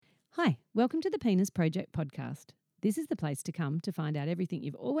Hi, welcome to the Penis Project podcast. This is the place to come to find out everything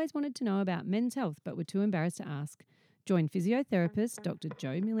you've always wanted to know about men's health but were too embarrassed to ask. Join physiotherapist Dr.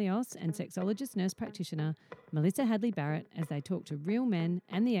 Joe Milios and sexologist nurse practitioner Melissa Hadley Barrett as they talk to real men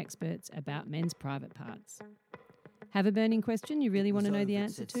and the experts about men's private parts. Have a burning question you really want to know the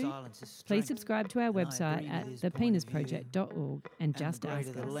answer to? Please subscribe to our website at thepenisproject.org and just ask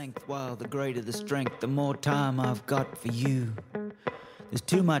us. The length, while the greater the strength, the more time I've got for you. There's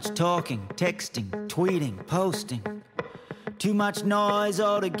too much talking, texting, tweeting, posting. Too much noise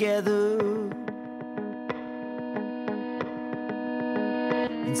altogether.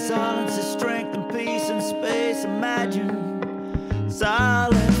 In silence is strength and peace and space. Imagine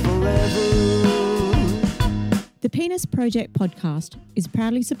silent forever. The Penis Project podcast is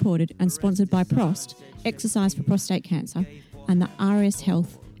proudly supported and sponsored by PROST, Exercise for Prostate Cancer, and the RS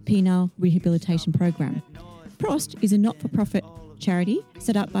Health Penile Rehabilitation Program. PROST is a not-for-profit charity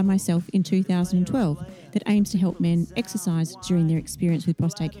set up by myself in 2012 that aims to help men exercise during their experience with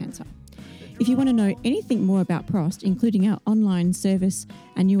prostate cancer. If you want to know anything more about PROST, including our online service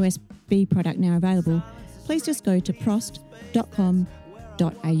and USB product now available, please just go to prost.com.au.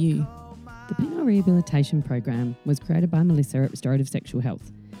 The Penile Rehabilitation Program was created by Melissa at Restorative Sexual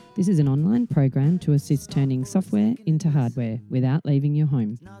Health. This is an online program to assist turning software into hardware without leaving your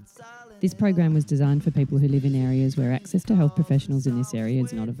home. This program was designed for people who live in areas where access to health professionals in this area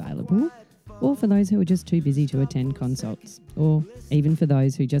is not available, or for those who are just too busy to attend consults, or even for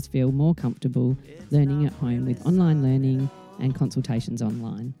those who just feel more comfortable learning at home with online learning and consultations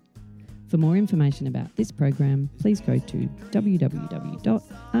online. For more information about this program, please go to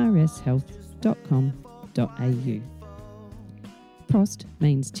www.rshealth.com.au. Prost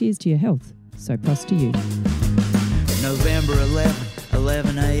means cheers to your health, so prost to you. November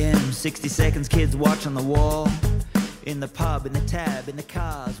 11 a.m. 60 seconds, kids watch on the wall. In the pub, in the tab, in the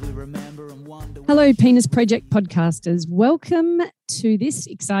cars, we remember and wonder. Hello, Penis Project podcasters. Welcome to this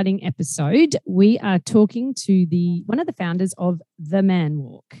exciting episode. We are talking to one of the founders of The Man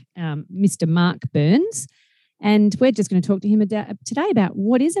Walk, Mr. Mark Burns. And we're just going to talk to him today about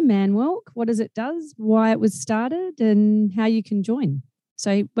what is a man walk, what does it do, why it was started, and how you can join.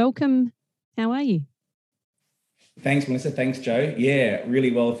 So welcome. How are you? Thanks, Melissa. Thanks, Joe. Yeah,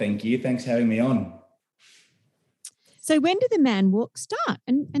 really well, thank you. Thanks for having me on. So when did the Man Walk start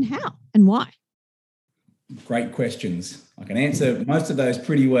and how and why? Great questions. I can answer most of those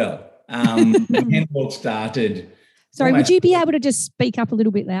pretty well. The Man Walk started... Sorry, would you be able to just speak up a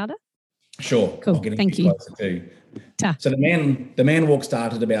little bit louder? Sure. Cool. I'll get Thank you. Closer too. So the Man Walk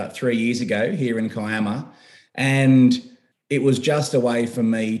started about 3 years ago here in Kiama, and it was just a way for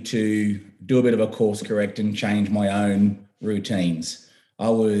me to do a bit of a course correct and change my own routines. I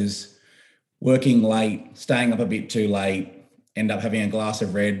was working late, staying up a bit too late, end up having a glass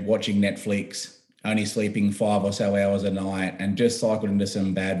of red, watching Netflix, only sleeping 5 or so hours a night, and just cycled into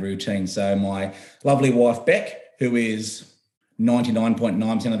some bad routines. So my lovely wife, Beck, who is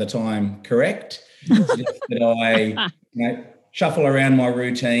 99.9% of the time correct, that I shuffle around my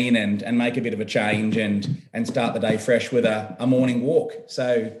routine and make a bit of a change and start the day fresh with a morning walk.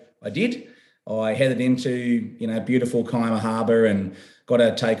 So I did. I headed into, beautiful Kiama Harbour and got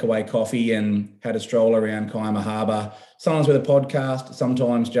a takeaway coffee and had a stroll around Kiama Harbour, sometimes with a podcast,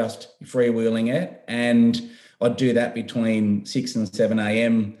 sometimes just freewheeling it. And I'd do that between 6 and 7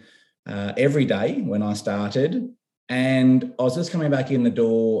 a.m. Every day when I started. And I was just coming back in the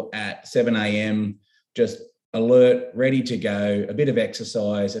door at 7 a.m., just alert, ready to go, a bit of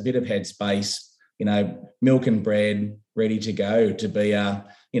exercise, a bit of headspace, milk and bread, ready to go to be a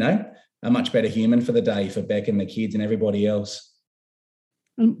much better human for the day for Beck and the kids and everybody else.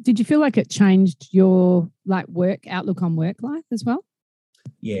 Did you feel like it changed your work outlook on work life as well?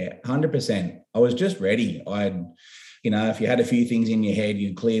 Yeah, 100%. I was just ready. If you had a few things in your head,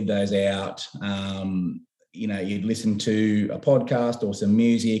 you'd cleared those out. You'd listen to a podcast or some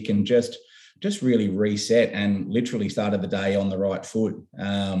music and just really reset and literally started the day on the right foot.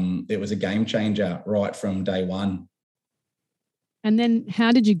 It was a game changer right from day one. And then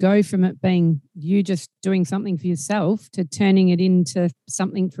how did you go from it being you just doing something for yourself to turning it into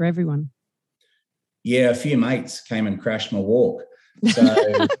something for everyone? Yeah, a few mates came and crashed my walk. So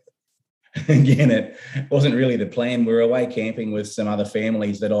again, it wasn't really the plan. We were away camping with some other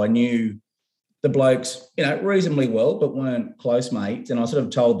families that I knew the blokes, reasonably well, but weren't close mates. And I sort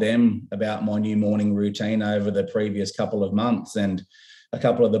of told them about my new morning routine over the previous couple of months. And a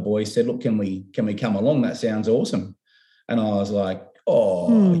couple of the boys said, look, can we come along? That sounds awesome. And I was like,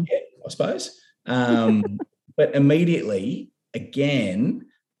 yeah, I suppose. But immediately, again,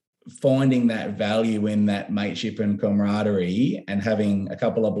 finding that value in that mateship and camaraderie and having a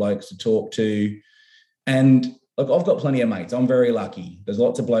couple of blokes to talk to. And look, I've got plenty of mates. I'm very lucky. There's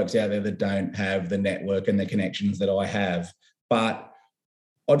lots of blokes out there that don't have the network and the connections that I have. But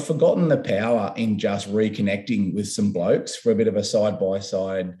I'd forgotten the power in just reconnecting with some blokes for a bit of a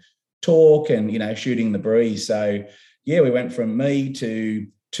side-by-side talk and, shooting the breeze. So, yeah, we went from me to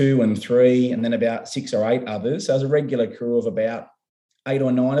 2 and 3 and then about 6 or 8 others. So it was a regular crew of about 8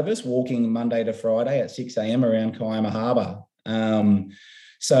 or 9 of us walking Monday to Friday at 6 a.m. around Kiama Harbour.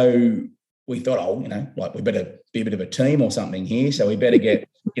 So we thought, we better be a bit of a team or something here. So we better get,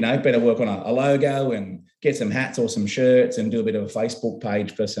 better work on a logo and get some hats or some shirts and do a bit of a Facebook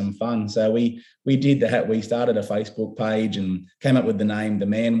page for some fun. So we did that. We started a Facebook page and came up with the name The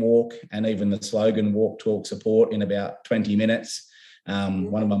Man Walk and even the slogan Walk, Talk, Support in about 20 minutes.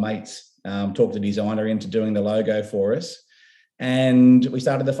 One of my mates talked the designer into doing the logo for us. And we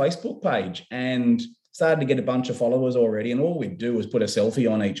started the Facebook page and started to get a bunch of followers already. And all we'd do was put a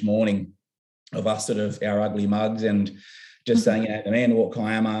selfie on each morning of us, sort of our ugly mugs, and just saying, the Man Walk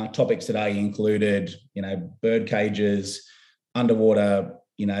Kiama. Topics today included, bird cages, underwater,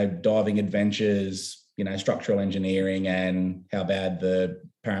 diving adventures, structural engineering, and how bad the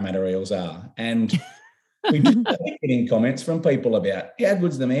Parramatta eels are. And we just kept getting comments from people about, how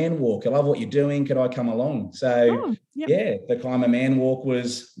good's the Man Walk? I love what you're doing. Could I come along? So, the Kiama Man Walk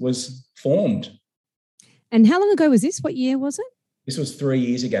was formed. And how long ago was this? What year was it? This was 3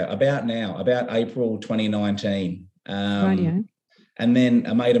 years ago, about April 2019. Radio. And then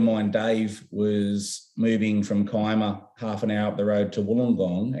a mate of mine, Dave, was moving from Kiama half an hour up the road to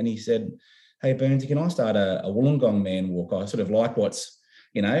Wollongong, and he said, "Hey, Burnsy, can I start a Wollongong Man Walk? I sort of like what's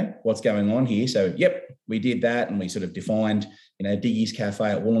going on here." So, we did that, and we sort of defined, Diggy's Cafe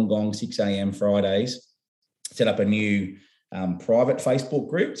at Wollongong, 6 a.m. Fridays, set up a new private Facebook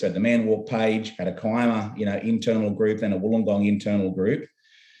group. So the Man Walk page had a Kiama, internal group, then a Wollongong internal group,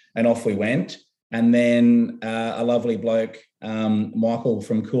 and off we went. And then a lovely bloke, Michael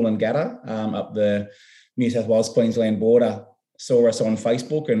from Coolangatta, up the New South Wales-Queensland border, saw us on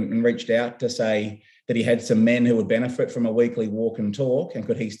Facebook and reached out to say that he had some men who would benefit from a weekly walk and talk, and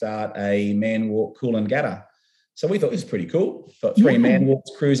could he start a Man Walk Coolangatta. So we thought this is pretty cool. Got 3 man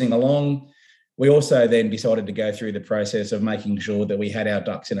walks cruising along. We also then decided to go through the process of making sure that we had our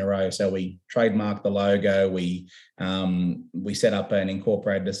ducks in a row. So we trademarked the logo. We set up an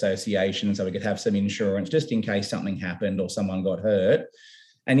incorporated association so we could have some insurance just in case something happened or someone got hurt.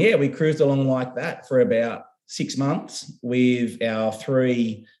 And we cruised along like that for about 6 months with our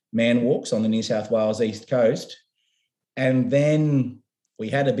 3 man walks on the New South Wales East Coast. And then we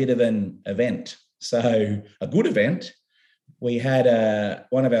had a bit of an event. So a good event. We had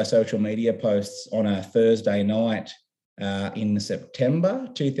one of our social media posts on a Thursday night in September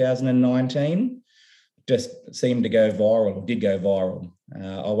 2019 just seemed to go viral, or did go viral.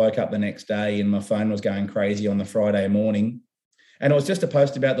 I woke up the next day and my phone was going crazy on the Friday morning. And it was just a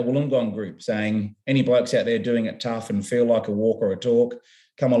post about the Wollongong group saying, any blokes out there doing it tough and feel like a walk or a talk,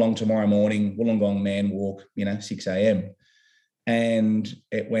 come along tomorrow morning, Wollongong Man Walk, 6 a.m. And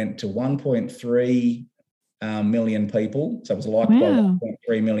it went to 1.3 million people. So it was liked by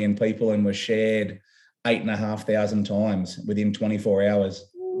 1.3 million people and was shared 8,500 times within 24 hours.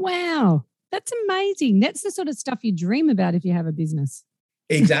 Wow. That's amazing. That's the sort of stuff you dream about if you have a business.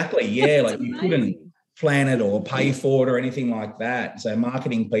 Exactly. Yeah. Like you couldn't plan it or pay for it or anything like that. So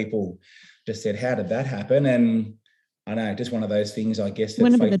marketing people just said, how did that happen? And I know, just one of those things, I guess.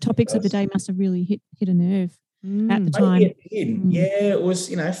 One of the topics of the day must have really hit a nerve. At the time. It did. Yeah, it was,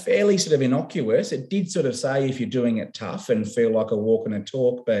 fairly sort of innocuous. It did sort of say if you're doing it tough and feel like a walk and a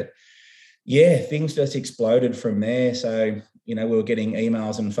talk, but things just exploded from there. So, we were getting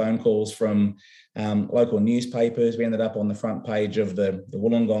emails and phone calls from local newspapers. We ended up on the front page of the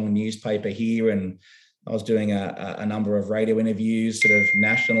Wollongong newspaper here, and I was doing a number of radio interviews sort of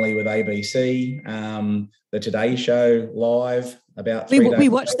nationally with ABC, the Today Show live about 3 days We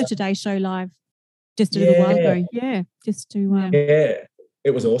watched the Today Show live. Just a little while ago. Yeah. Just to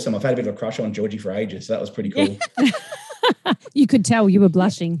it was awesome. I've had a bit of a crush on Georgie for ages, so that was pretty cool. You could tell you were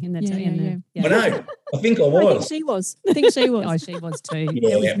blushing in that. I know. I think I was. I think she was. Oh, she was too.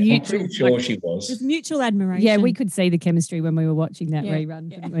 Yeah, it was mutual. I'm pretty sure she was. It was mutual admiration. Yeah, we could see the chemistry when we were watching that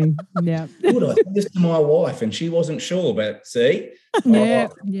rerun, couldn't we? Yeah. Good. I said this to my wife and she wasn't sure, but see? Go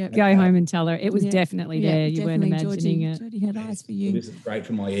home and tell her. It was definitely there. You weren't imagining it. Georgie had eyes for you. This is great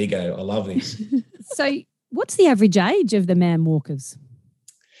for my ego. I love this. So what's the average age of the man walkers?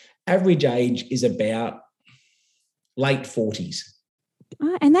 Average age is about late 40s.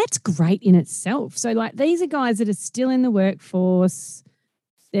 And that's great in itself. So these are guys that are still in the workforce,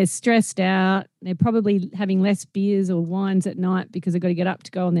 they're stressed out. They're probably having less beers or wines at night because they've got to get up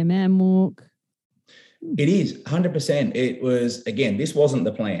to go on their man walk. It is 100%. It was, again, this wasn't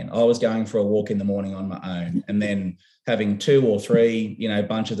the plan. I was going for a walk in the morning on my own, and then having 2 or 3,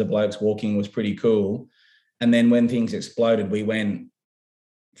 bunches of blokes walking was pretty cool. And then when things exploded, we went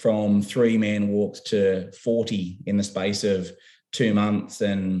from 3-man walks to 40 in the space of 2 months.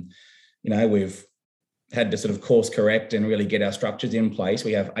 And, we've had to sort of course correct and really get our structures in place.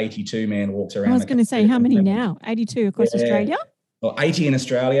 We have 82-man walks around. I was going to say, how many now? 82 across Australia? Well, 80 in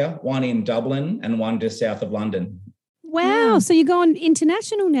Australia, 1 in Dublin and 1 just south of London. Wow. So you're going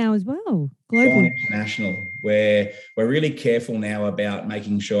international now as well. Global. International. We're really careful now about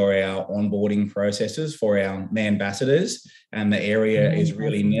making sure our onboarding processes for our ambassadors and the area is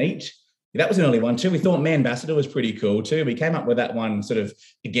really neat. That was an early one too. We thought ambassador was pretty cool too. We came up with that one sort of,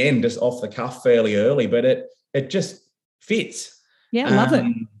 again, just off the cuff fairly early, but it just fits. Yeah, I love it.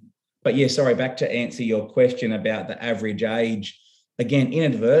 But yeah, sorry, back to answer your question about the average age. Again,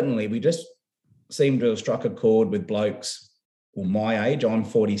 inadvertently, we just seem to have struck a chord with blokes, well, my age, I'm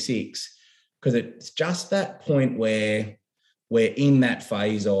 46, because it's just that point where we're in that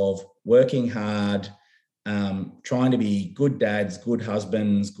phase of working hard, trying to be good dads, good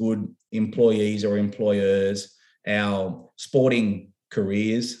husbands, good employees or employers. Our sporting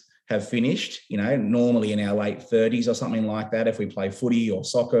careers have finished, normally in our late 30s or something like that. If we play footy or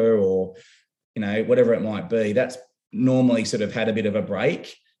soccer or, whatever it might be, that's normally sort of had a bit of a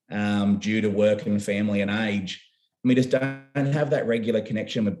break due to work and family and age. We just don't have that regular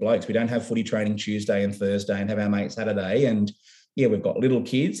connection with blokes. We don't have footy training Tuesday and Thursday and have our mate Saturday. And yeah, we've got little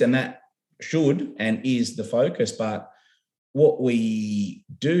kids, and that should and is the focus. But what we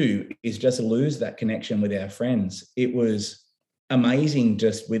do is just lose that connection with our friends. It was amazing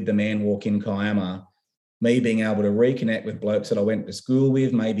just with the man walk in Kiama, me being able to reconnect with blokes that I went to school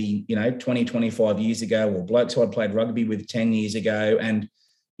with maybe, 20, 25 years ago, or blokes who I'd played rugby with 10 years ago. And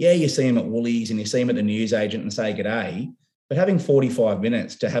yeah, you see them at Woolies and you see them at the newsagent and say g'day, but having 45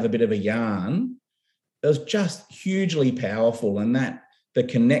 minutes to have a bit of a yarn, it was just hugely powerful. And that the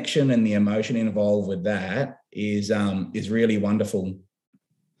connection and the emotion involved with that is really wonderful.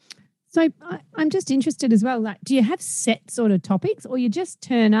 So I'm just interested as well, like, do you have set sort of topics, or you just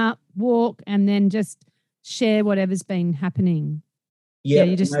turn up, walk, and then just share whatever's been happening? Yeah,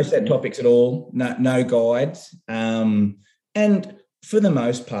 you just no set topics at all, no guides. And for the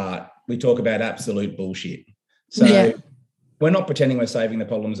most part, we talk about absolute bullshit. So we're not pretending we're saving the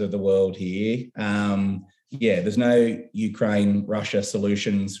problems of the world here. There's no Ukraine, Russia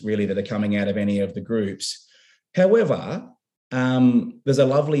solutions really that are coming out of any of the groups. However, there's a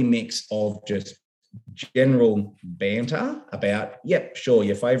lovely mix of just general banter about,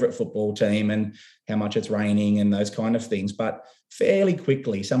 your favourite football team and how much it's raining and those kind of things. But fairly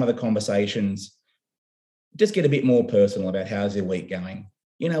quickly, some of the conversations just get a bit more personal about how's your week going.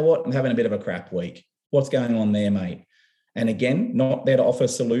 You know what? I'm having a bit of a crap week. What's going on there, mate? And again, not there to offer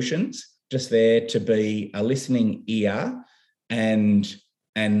solutions, just there to be a listening ear and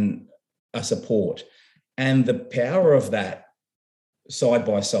a support. And the power of that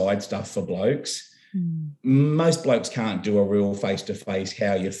side-by-side stuff for blokes, most blokes can't do a real face-to-face,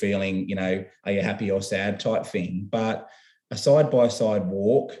 how you're feeling, are you happy or sad type thing. But a side-by-side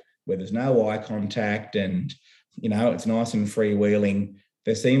walk where there's no eye contact and, it's nice and freewheeling,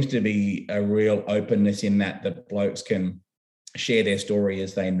 there seems to be a real openness in that blokes can share their story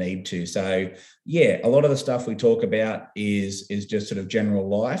as they need to. So, a lot of the stuff we talk about is just sort of general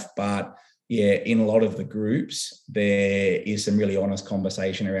life, but in a lot of the groups, there is some really honest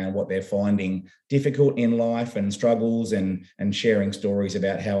conversation around what they're finding difficult in life and struggles and sharing stories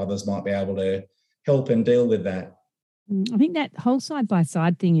about how others might be able to help and deal with that. I think that whole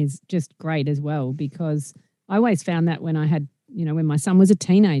side-by-side thing is just great as well, because I always found that when I had, when my son was a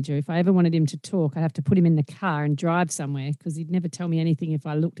teenager, if I ever wanted him to talk, I'd have to put him in the car and drive somewhere because he'd never tell me anything if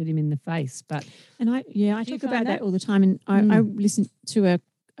I looked at him in the face. But I talk about that all the time. And I listened to a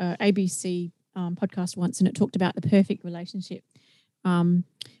ABC podcast once, and it talked about the perfect relationship. To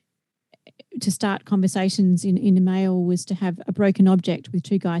start conversations in the male was to have a broken object with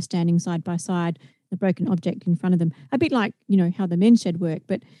 2 guys standing side by side, a broken object in front of them. A bit like, how the men's shed work.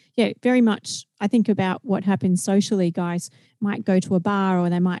 But very much I think about what happens socially. Guys might go to a bar or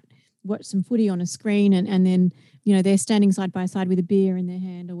they might watch some footy on a screen and then, they're standing side by side with a beer in their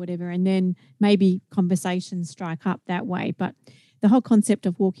hand or whatever. And then maybe conversations strike up that way. But the whole concept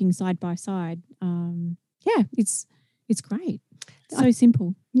of walking side by side, it's great. So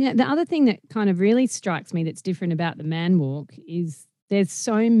simple. Yeah, the other thing that kind of really strikes me that's different about the man walk is there's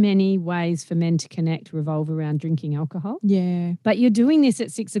so many ways for men to connect revolve around drinking alcohol. Yeah. But you're doing this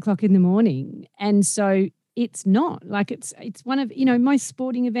at 6 o'clock in the morning. And so it's not like it's one of, most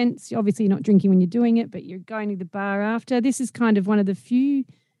sporting events, obviously you're not drinking when you're doing it, but you're going to the bar after. This is kind of one of the few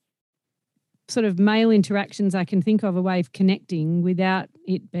sort of male interactions I can think of, a way of connecting without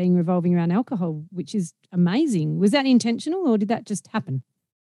it being revolving around alcohol, which is amazing. Was that intentional or did that just happen?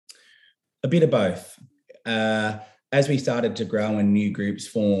 A bit of both. As we started to grow and new groups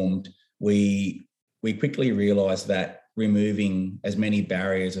formed, we quickly realised that removing as many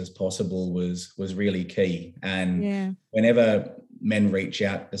barriers as possible was really key. And whenever men reach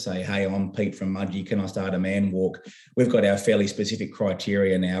out to say, hey, I'm Pete from Mudgee, can I start a man walk? We've got our fairly specific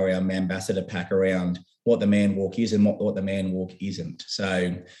criteria now, our ambassador pack around what the man walk is and what the man walk isn't.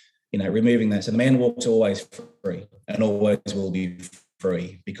 So, removing that. So the man walk's always free and always will be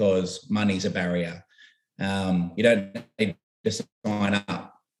free because money's a barrier. You don't need to sign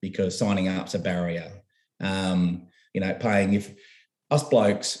up because signing up's a barrier. Paying, if us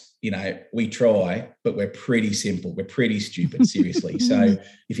blokes, we try, but we're pretty simple. We're pretty stupid, seriously. So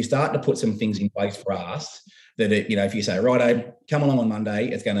if you start to put some things in place for us that, if you say, righto, come along on Monday,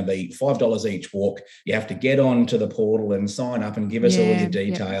 it's going to be $5 each walk. You have to get on to the portal and sign up and give us all your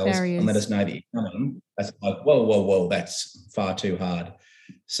details and let us know that you're coming. That's like, whoa, that's far too hard.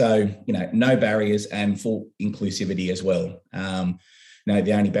 So, no barriers and full inclusivity as well.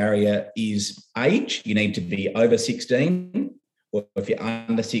 The only barrier is age. You need to be over 16, or if you're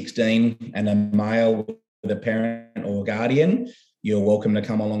under 16 and a male with a parent or guardian, you're welcome to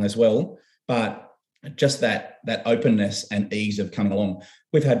come along as well. But just that openness and ease of coming along.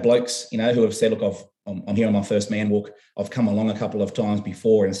 We've had blokes, who have said, look, I'm here on my first man walk. I've come along a couple of times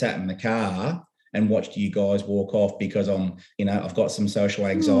before and sat in the car and watched you guys walk off because I've got some social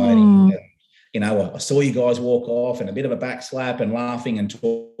anxiety. I saw you guys walk off and a bit of a backslap and laughing and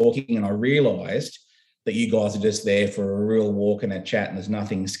talking, and I realised that you guys are just there for a real walk and a chat and there's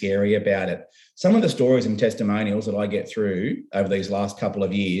nothing scary about it. Some of the stories and testimonials that I get through over these last couple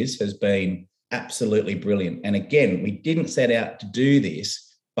of years has been absolutely brilliant. And again, we didn't set out to do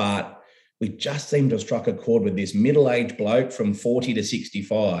this, but we just seem to have struck a chord with this middle-aged bloke from 40 to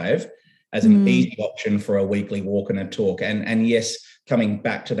 65 as an easy option for a weekly walk and a talk. And yes, coming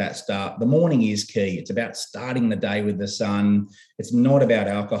back to that start, the morning is key. It's about starting the day with the sun. It's not about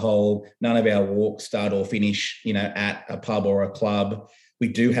alcohol. None of our walks start or finish, at a pub or a club. We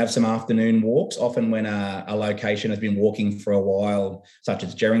do have some afternoon walks, often when a location has been walking for a while, such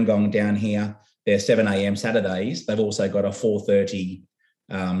as Gerringong down here. They're 7 a.m. Saturdays. They've also got a 4:30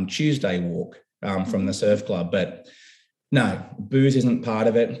 Tuesday walk from the surf club. But no, booze isn't part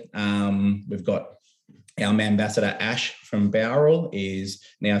of it. We've got our ambassador, Ash from Bowral, is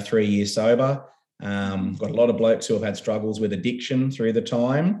now 3 years sober. Got a lot of blokes who have had struggles with addiction through the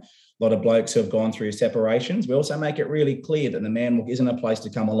time. A lot of blokes who have gone through separations. We also make it really clear that the man walk isn't a place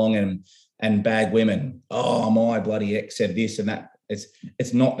to come along and bag women. Oh, my bloody ex said this and that.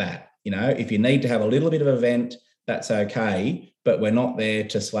 It's not that. If you need to have a little bit of an event, that's okay, but we're not there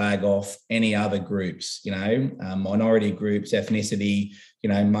to slag off any other groups, minority groups, ethnicity,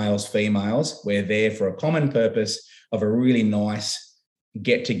 males, females. We're there for a common purpose of a really nice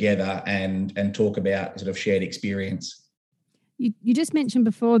get together and talk about sort of shared experience. You just mentioned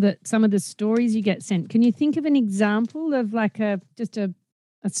before that some of the stories you get sent. Can you think of an example of like a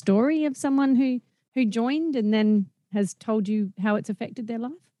story of someone who joined and then has told you how it's affected their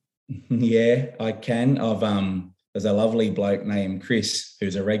life? Yeah, I can. There's a lovely bloke named Chris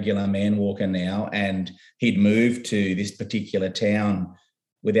who's a regular man walker now, and he'd moved to this particular town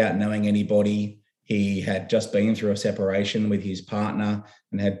without knowing anybody. He had just been through a separation with his partner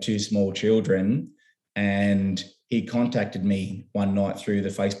and had 2 small children, and he contacted me one night through the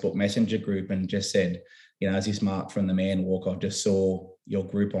Facebook Messenger group and just said, is this Mark from the Man Walk? I just saw your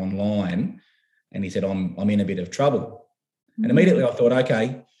group online. And he said, I'm in a bit of trouble. And immediately I thought,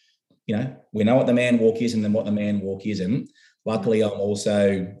 okay, we know what the man walk is and then what the man walk isn't. Luckily, I'm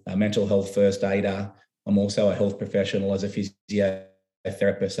also a mental health first aider. I'm also a health professional as a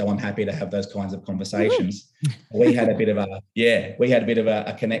physiotherapist. So I'm happy to have those kinds of conversations. We had a bit of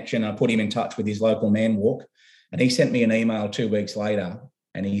a connection. I put him in touch with his local man walk, and he sent me an email 2 weeks later.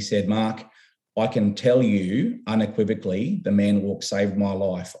 And he said, Mark, I can tell you unequivocally, the man walk saved my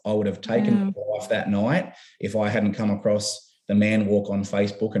life. I would have taken my life that night if I hadn't come across the man walk on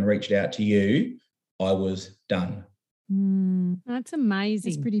Facebook and reached out to you. I was done. That's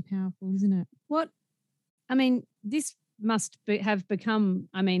amazing. It's pretty powerful, isn't it? This must have become,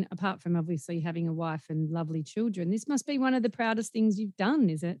 apart from obviously having a wife and lovely children, this must be one of the proudest things you've done,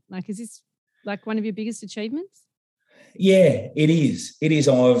 is it? Is this like one of your biggest achievements? Yeah, it is. It is.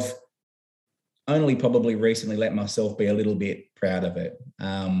 I've only probably recently let myself be a little bit proud of it.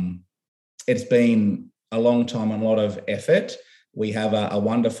 It's been a long time and a lot of effort. We have a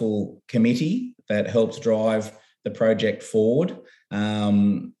wonderful committee that helps drive the project forward.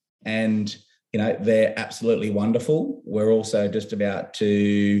 And, they're absolutely wonderful. We're also just about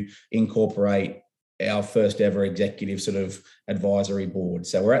to incorporate our first ever executive sort of advisory board.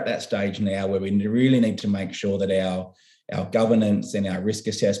 So we're at that stage now where we really need to make sure that our governance and our risk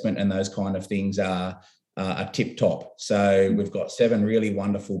assessment and those kind of things are tip top. So we've got 7 really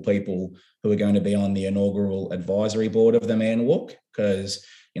wonderful people who are going to be on the inaugural advisory board of the Man Walk, because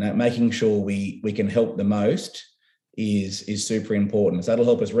making sure we can help the most is super important. So that'll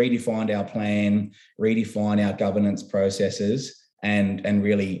help us redefine our plan, redefine our governance processes, and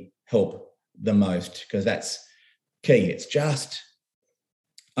really help the most, because that's key. It's just,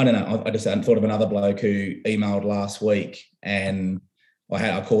 I don't know, I just hadn't thought of another bloke who emailed last week, and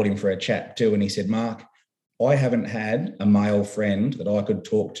I called him for a chat too, and he said, Mark, I haven't had a male friend that I could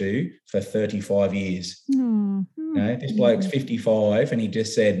talk to for 35 years. This bloke's 55, and he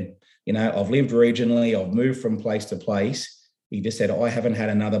just said, I've lived regionally, I've moved from place to place. He just said, I haven't had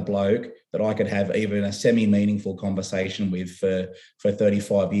another bloke that I could have even a semi-meaningful conversation with for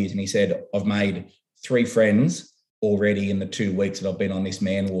 35 years. And he said, I've made 3 friends already in the 2 weeks that I've been on this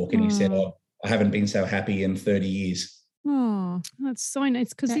Man Walk. And he said, I haven't been so happy in 30 years. Oh, that's so nice,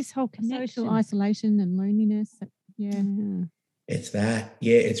 because this whole connection. Social isolation and loneliness. Yeah. It's that.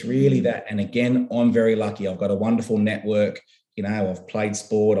 Yeah, it's really that. And again, I'm very lucky. I've got a wonderful network. I've played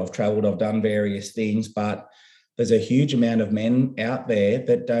sport, I've traveled, I've done various things, but there's a huge amount of men out there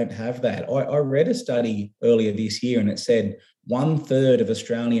that don't have that. I read a study earlier this year, and it said 1/3 of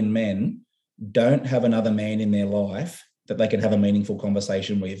Australian men don't have another man in their life that they can have a meaningful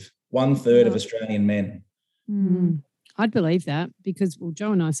conversation with. 1/3 of Australian men. I'd believe that, because,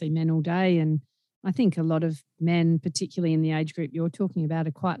 Joe and I see men all day, and I think a lot of men, particularly in the age group you're talking about,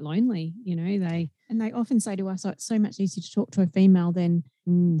 are quite lonely. They often say to us, oh, it's so much easier to talk to a female than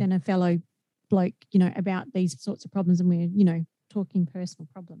a fellow bloke, about these sorts of problems, and we're, talking personal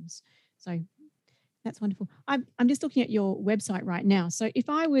problems. So that's wonderful. I'm just looking at your website right now. So if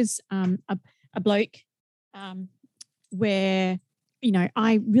I was a bloke where,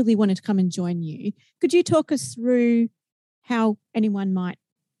 I really wanted to come and join you, could you talk us through how anyone might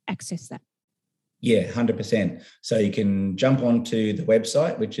access that? Yeah, 100%. So you can jump onto the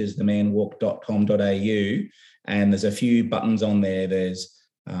website, which is themanwalk.com.au, and there's a few buttons on there. There's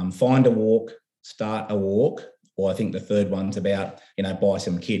find a walk, start a walk, or I think the third one's about, buy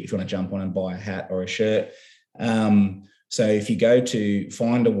some kit if you want to jump on and buy a hat or a shirt. So if you go to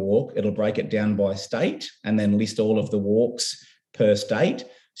find a walk, it'll break it down by state and then list all of the walks per state.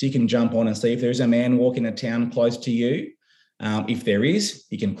 So you can jump on and see if there's a Man Walk in a town close to you. If there is,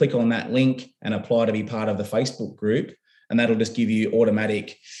 you can click on that link and apply to be part of the Facebook group, and that'll just give you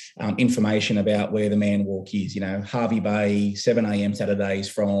automatic information about where the Man Walk is. Harvey Bay, 7 a.m. Saturdays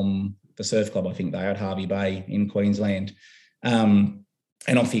from the surf club, I think they are at Harvey Bay in Queensland. And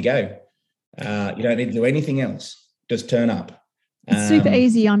off you go. You don't need to do anything else. Just turn up. It's super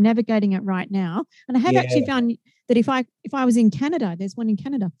easy. I'm navigating it right now. And I have actually found that if I was in Canada, there's one in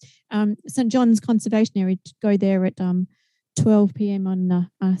Canada, St. John's Conservation Area, to go there at 12 p.m. on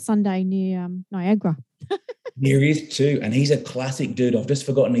Sunday near Niagara. There is too. And he's a classic dude. I've just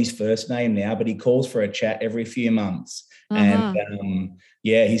forgotten his first name now, but he calls for a chat every few months. And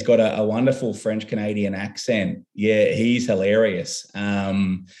he's got a wonderful French-Canadian accent. Yeah, he's hilarious.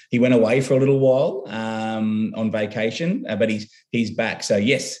 He went away for a little while on vacation, but he's back. So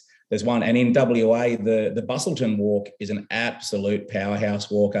yes, there's one. And in WA, the Busselton Walk is an absolute powerhouse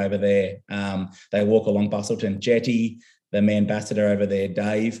walk over there. They walk along Busselton Jetty. The ambassador over there,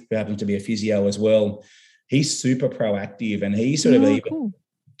 Dave, who happens to be a physio as well, he's super proactive, and he's sort of even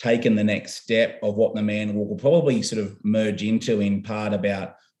taken the next step of what the Man Walk will probably sort of merge into, in part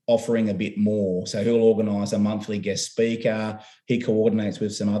about offering a bit more. So he'll organise a monthly guest speaker. He coordinates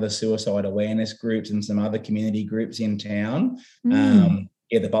with some other suicide awareness groups and some other community groups in town. The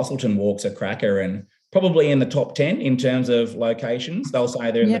Busselton Walk's a cracker, and probably in the top 10 in terms of locations. They'll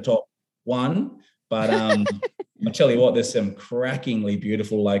say they're in the top 1, but I'll tell you what, there's some crackingly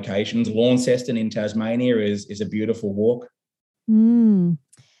beautiful locations. Launceston in Tasmania is a beautiful walk.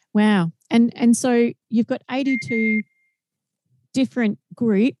 Wow. And so you've got 82 different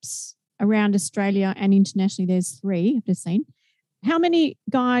groups around Australia, and internationally there's 3 I've just seen. How many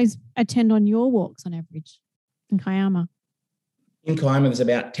guys attend on your walks on average in Kiama? In Kiama, there's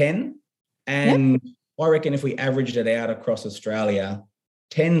about 10. And I reckon if we averaged it out across Australia,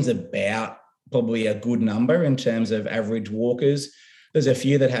 10's about probably a good number in terms of average walkers. There's a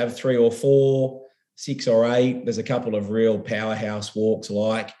few that have 3 or 4, 6 or 8. There's a couple of real powerhouse walks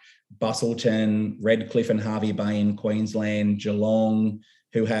like Busselton, Redcliffe and Hervey Bay in Queensland, Geelong,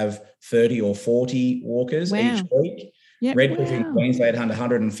 who have 30 or 40 walkers each week. Yep. Redcliffe in Queensland had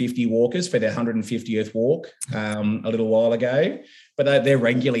 150 walkers for their 150th walk a little while ago, but they're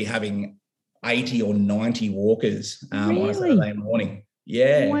regularly having 80 or 90 walkers on a Saturday morning.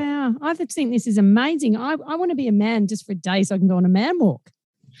 Yeah. Wow. I think this is amazing. I want to be a man just for a day so I can go on a man walk.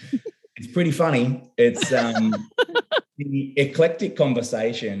 It's pretty funny. It's the eclectic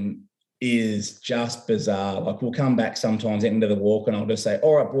conversation is just bizarre. Like we'll come back sometimes into the walk and I'll just say,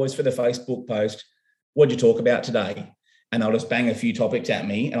 all right, boys, for the Facebook post, what'd you talk about today? And they'll just bang a few topics at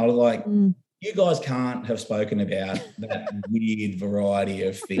me. And I was like, you guys can't have spoken about that weird variety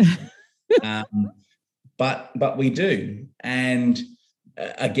of things. But we do. And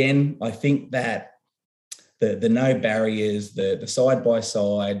again, I think that the no barriers, the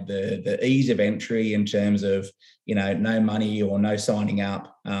side-by-side, the ease of entry in terms of, no money or no signing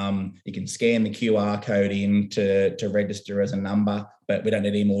up. You can scan the QR code in to register as a number, but we don't need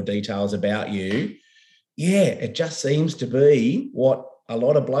any more details about you. Yeah, it just seems to be what a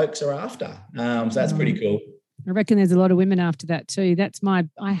lot of blokes are after. So that's pretty cool. I reckon there's a lot of women after that too.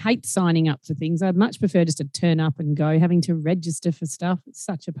 I hate signing up for things. I'd much prefer just to turn up and go. Having to register for stuff, it's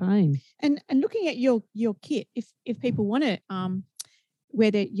such a pain. And looking at your kit, if people want to wear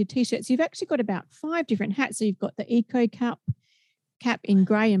your T-shirts, you've actually got about 5 different hats. So you've got the Eco cap in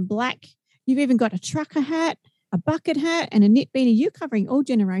grey and black. You've even got a trucker hat, a bucket hat and a knit beanie. You're covering all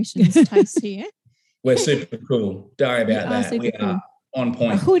generations' tastes here. We're super cool. Don't worry about that. We are on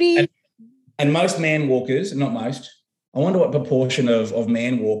point. A hoodie. And most man walkers, not most, I wonder what proportion of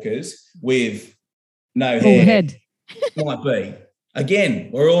man walkers with no hair might be.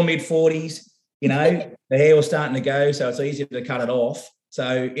 Again, we're all mid-40s, the hair was starting to go, so it's easier to cut it off.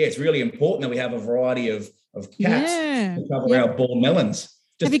 So, yeah, it's really important that we have a variety of caps to cover our bald melons.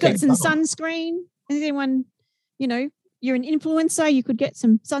 Have you got some sunscreen? Has anyone, you're an influencer, you could get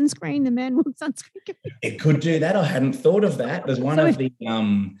some sunscreen, the man walk sunscreen. It could do that. I hadn't thought of that. There's one of the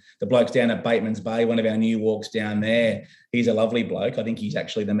blokes down at Bateman's Bay, one of our new walks down there. He's a lovely bloke. I think he's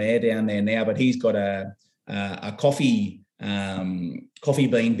actually the mayor down there now, but he's got a coffee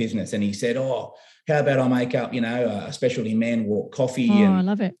bean business. And he said, how about I make up, a specialty man walk coffee? And I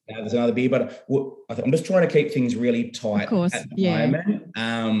love it. There's another beer, but I'm just trying to keep things really tight. Of course, at the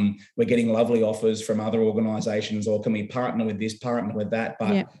moment. We're getting lovely offers from other organisations, or can we partner with this, partner with that?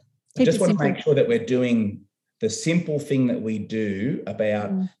 But I just want to make sure that we're doing the simple thing that we do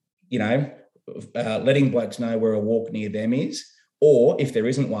about, letting blokes know where a walk near them is. Or if there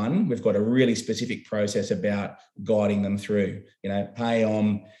isn't one, we've got a really specific process about guiding them through. Hey,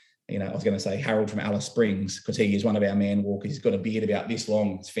 I was going to say Harold from Alice Springs, because he is one of our man walkers. He's got a beard about this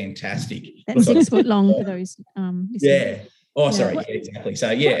long. It's fantastic. That's 6 foot long for those. Yeah. Sorry. Yeah, exactly. So,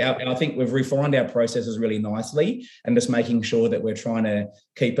 I think we've refined our processes really nicely, and just making sure that we're trying to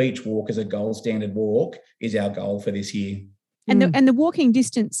keep each walk as a gold standard walk is our goal for this year. And the walking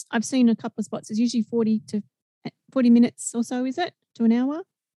distance, I've seen a couple of spots, is usually 40 minutes or so, is it, to an hour?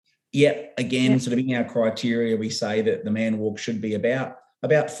 Yep. Again, sort of in our criteria, we say that the man walk should be about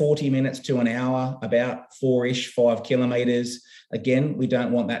 40 minutes to an hour, about 5 kilometres. Again, we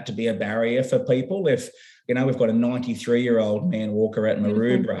don't want that to be a barrier for people. If, we've got a 93-year-old man walker at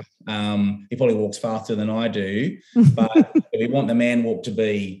Maroubra, he probably walks faster than I do, but we want the man walk to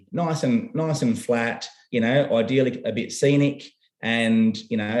be nice and flat, ideally a bit scenic, and,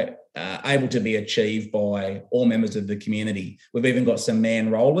 able to be achieved by all members of the community. We've even got some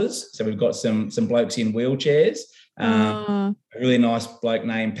man rollers. So we've got some blokes in wheelchairs. A really nice bloke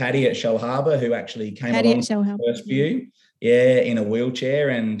named Paddy at Shellharbour, who actually came along the first view, in a wheelchair,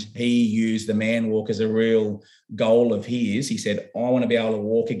 and he used the man walk as a real goal of his. He said, I want to be able to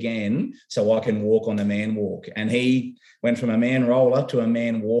walk again so I can walk on a man walk. And he went from a man roller to a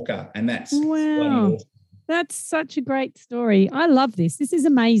man walker, and that's wow. Awesome. That's such a great story. I love this. This is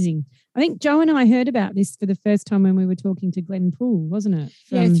amazing. I think Joe and I heard about this for the first time when we were talking to Glenn Poole, wasn't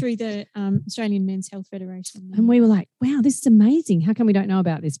it? Through the Australian Men's Health Federation. And we were like, wow, this is amazing. How come we don't know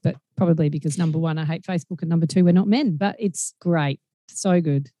about this? But probably because, number one, I hate Facebook, and number two, we're not men. But it's great. So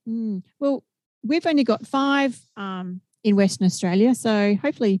good. Well, we've only got 5 in Western Australia, so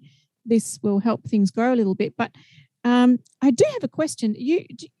hopefully this will help things grow a little bit. But I do have a question.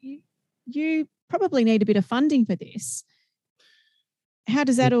 You probably need a bit of funding for this. How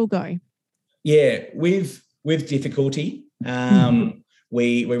does that all go? Yeah, with difficulty.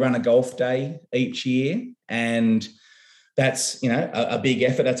 We run a golf day each year, and that's, a big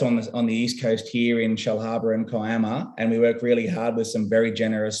effort. That's on the East Coast here in Shellharbour and Kiama, and we work really hard with some very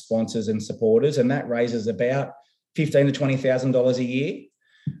generous sponsors and supporters, and that raises about $15,000 to $20,000 a year.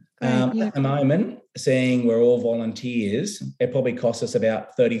 At the moment, seeing we're all volunteers, it probably costs us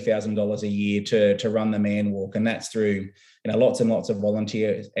about $30,000 a year to run the Man Walk, and that's through lots and lots of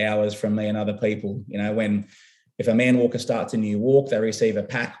volunteer hours from me and other people. If a man walker starts a new walk, they receive a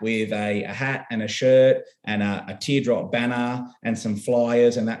pack with a hat and a shirt and a teardrop banner and some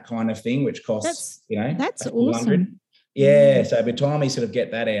flyers and that kind of thing, which costs, that's awesome. Yeah. So by the time we sort of get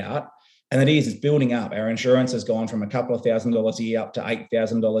that out, and it's building up. Our insurance has gone from a couple of $1,000s a year up to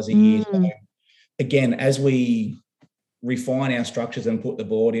 $8,000 a year. So again, as we refine our structures and put the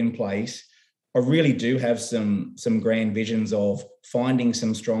board in place, I really do have some grand visions of finding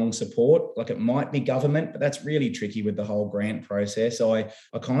some strong support. Like, it might be government, but that's really tricky with the whole grant process. I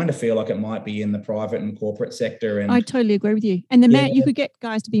kind of feel like it might be in the private and corporate sector. And I totally agree with you. And you could get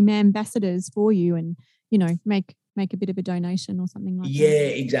guys to be man ambassadors for you, and make a bit of a donation or something like that. Yeah,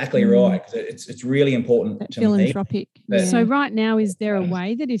 exactly right. It's really important that to philanthropic. me. Yeah. So right now, is there a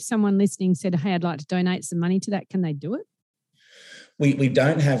way that if someone listening said, hey, I'd like to donate some money to that, can they do it? We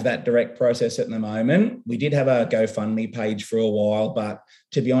don't have that direct process at the moment. We did have a GoFundMe page for a while, but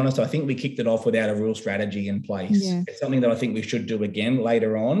to be honest, I think we kicked it off without a real strategy in place. Yeah. It's something that I think we should do again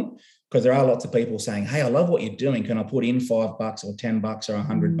later on, because there are lots of people saying, hey, I love what you're doing. Can I put in $5 or $10 or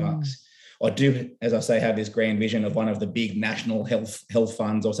 $100? I do, as I say, have this grand vision of one of the big national health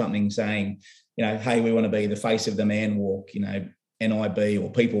funds or something saying, hey, we want to be the face of the Man Walk, NIB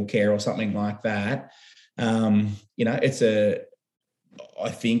or People Care or something like that. I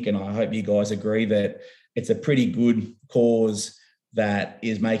think, and I hope you guys agree, that it's a pretty good cause that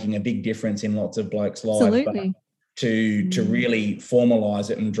is making a big difference in lots of blokes' lives. Absolutely. But to really formalise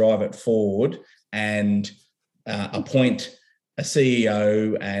it and drive it forward and appoint a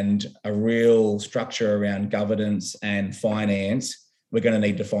CEO and a real structure around governance and finance, we're going to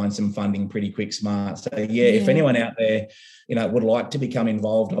need to find some funding pretty quick smart. So, if anyone out there, would like to become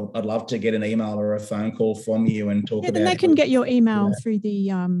involved, I'd love to get an email or a phone call from you and talk about it. Then they can get your email through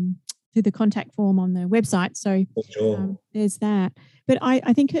the contact form on the website. So sure. There's that. But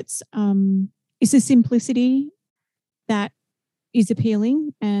I think it's the simplicity that is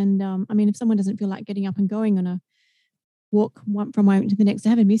appealing. And if someone doesn't feel like getting up and going on a walk from one moment to the next, they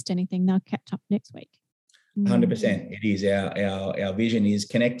haven't missed anything, they'll catch up next week. 100%. It is our vision is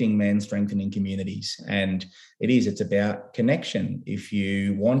connecting men, strengthening communities, and it's about connection. If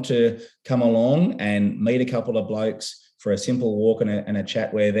you want to come along and meet a couple of blokes for a simple walk and a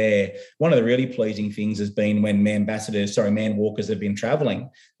chat, we're there. One of the really pleasing things has been when man walkers have been traveling,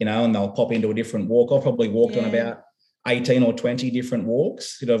 and they'll pop into a different walk. I've probably walked on about 18 or 20 different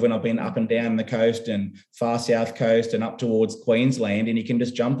walks, when I've been up and down the coast and far south coast and up towards Queensland, and you can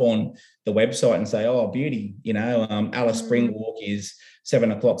just jump on the website and say, oh, beauty, Alice Spring Walk is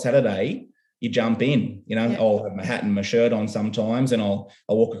 7:00 Saturday. You jump in, I'll have my hat and my shirt on sometimes, and I'll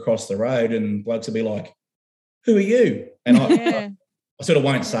walk across the road, and blokes will be like, who are you? And I sort of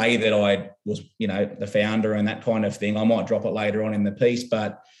won't say that I was, the founder and that kind of thing. I might drop it later on in the piece,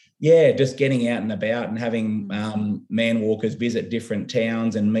 but just getting out and about and having man walkers visit different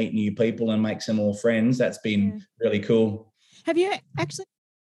towns and meet new people and make some more friends, that's been really cool. Have you actually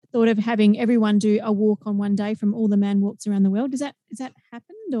thought of having everyone do a walk on one day from all the man walks around the world? Has that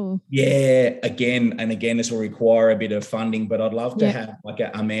happened? Or again, this will require a bit of funding, but I'd love to have like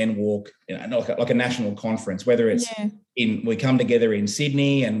a man walk, like a national conference, whether it's we come together in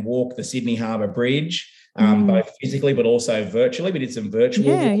Sydney and walk the Sydney Harbour Bridge. Both physically but also virtually. We did some virtual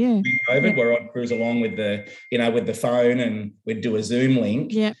during COVID where I'd cruise along with the phone, and we'd do a Zoom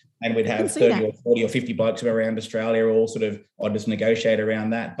link, and we'd have 30 or 40 or 50 blokes from around Australia all I'd just negotiate around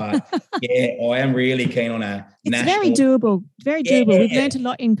that. But I am really keen on it's very doable. We've learned a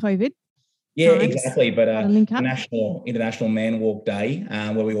lot in COVID. Yeah, exactly. But a International Man Walk Day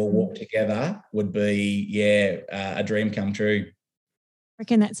where we all walk together would be a dream come true. I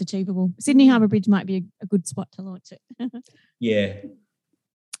reckon that's achievable. Sydney Harbour Bridge might be a good spot to launch it.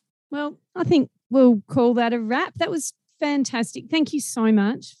 Well, I think we'll call that a wrap. That was fantastic. Thank you so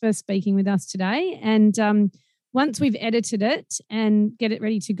much for speaking with us today. And once we've edited it and get it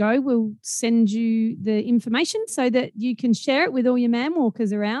ready to go, we'll send you the information so that you can share it with all your man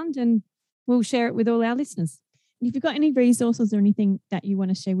walkers around, and we'll share it with all our listeners. And if you've got any resources or anything that you want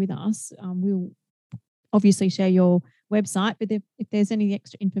to share with us, we'll obviously share your website, but if there's any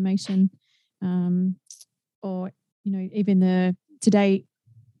extra information or even the Today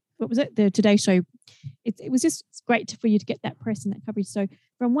Show, it was just great for you to get that press and that coverage. So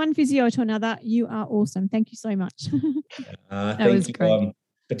from one physio to another. You are awesome. Thank you so much. Was great. I'm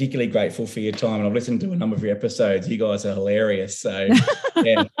particularly grateful for your time, and I've listened to a number of your episodes. You guys are hilarious. So,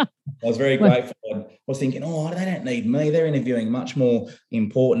 yeah, I was very grateful. I was thinking, they don't need me. They're interviewing much more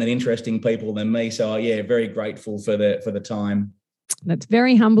important and interesting people than me. So, yeah, very grateful for the time. That's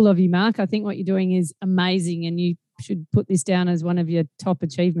very humble of you, Mark. I think what you're doing is amazing, and you should put this down as one of your top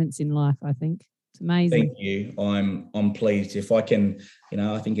achievements in life, I think. It's amazing. Thank you. I'm pleased. If I can,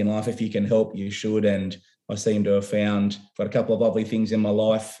 I think in life, if you can help, you should. And I seem to have got a couple of lovely things in my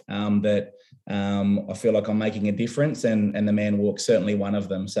life that I feel like I'm making a difference, and the Man Walk's certainly one of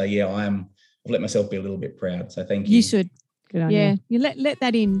them. So, yeah, I've let myself be a little bit proud. So thank you. You should. Good on you. You let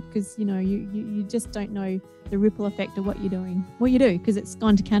that in, because, you just don't know the ripple effect of what you're doing. What you do, because it's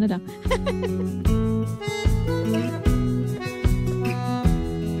gone to Canada.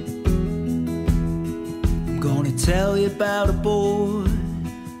 I'm gonna tell you about a boy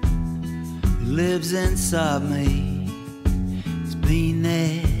who lives inside me. He's been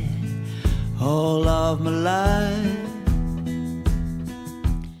there all of my life.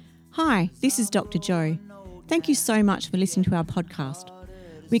 Hi, this is Dr. Jo. Thank you so much for listening to our podcast.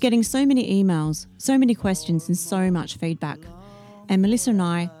 We're getting so many emails, so many questions, and so much feedback. And Melissa and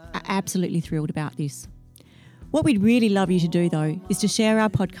I are absolutely thrilled about this. What we'd really love you to do, though, is to share our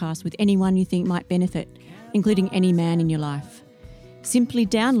podcast with anyone you think might benefit, including any man in your life. Simply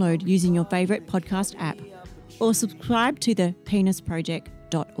download using your favourite podcast app or subscribe to the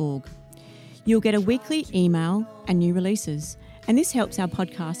penisproject.org. You'll get a weekly email and new releases, and this helps our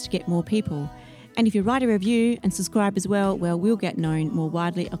podcast get more people. And if you write a review and subscribe as well, we'll get known more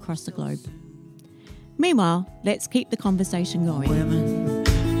widely across the globe. Meanwhile, let's keep the conversation going. Women,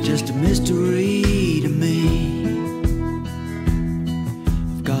 just a mystery to me.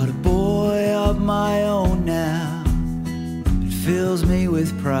 I've got a boy of my own now. It fills me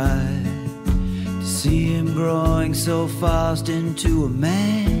with pride to see him growing so fast into a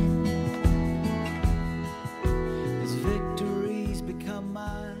man.